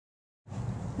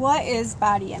What is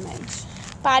body image?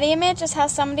 Body image is how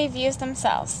somebody views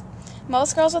themselves.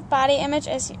 Most girls with body image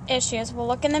issues will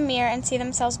look in the mirror and see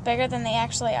themselves bigger than they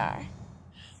actually are.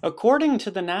 According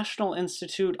to the National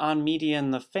Institute on Media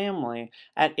and the Family,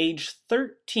 at age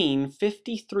 13,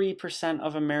 53%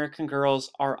 of American girls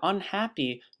are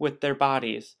unhappy with their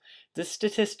bodies. This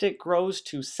statistic grows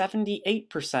to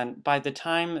 78% by the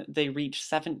time they reach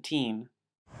 17.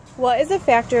 What is a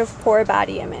factor of poor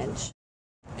body image?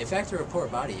 A factor of poor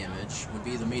body image would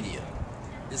be the media.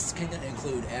 This can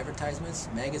include advertisements,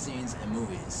 magazines, and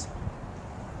movies.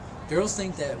 Girls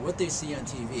think that what they see on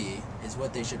TV is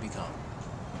what they should become.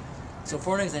 So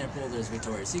for an example, there's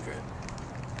Victoria's Secret.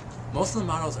 Most of the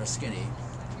models are skinny,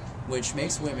 which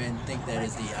makes women think that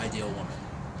is the ideal woman.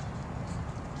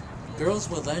 Girls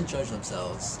will then judge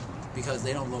themselves because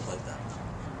they don't look like them.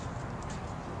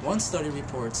 One study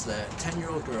reports that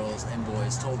 10-year-old girls and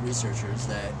boys told researchers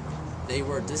that they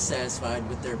were dissatisfied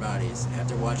with their bodies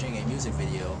after watching a music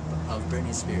video of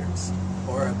Britney Spears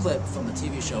or a clip from the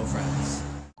TV show Friends.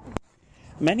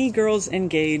 Many girls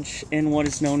engage in what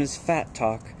is known as fat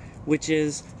talk, which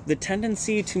is the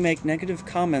tendency to make negative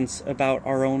comments about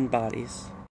our own bodies.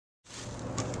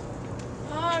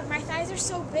 Oh, my thighs are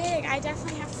so big. I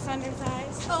definitely have thunder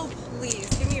thighs. Oh, please,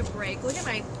 give me a break. Look at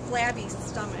my flabby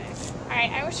stomach.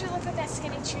 Alright, I wish I looked like that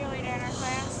skinny cheerleader in our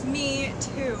class. Me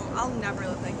too. I'll never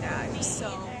look like that. Me So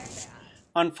either. bad.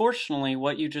 Unfortunately,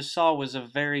 what you just saw was a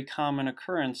very common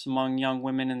occurrence among young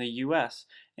women in the US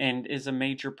and is a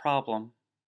major problem.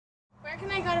 Where can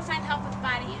I go to find help with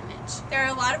body image? There are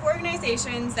a lot of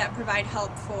organizations that provide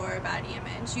help for body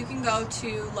image. You can go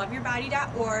to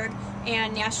loveyourbody.org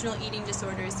and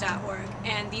nationaleatingdisorders.org,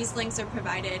 and these links are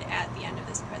provided at the end of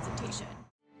this presentation.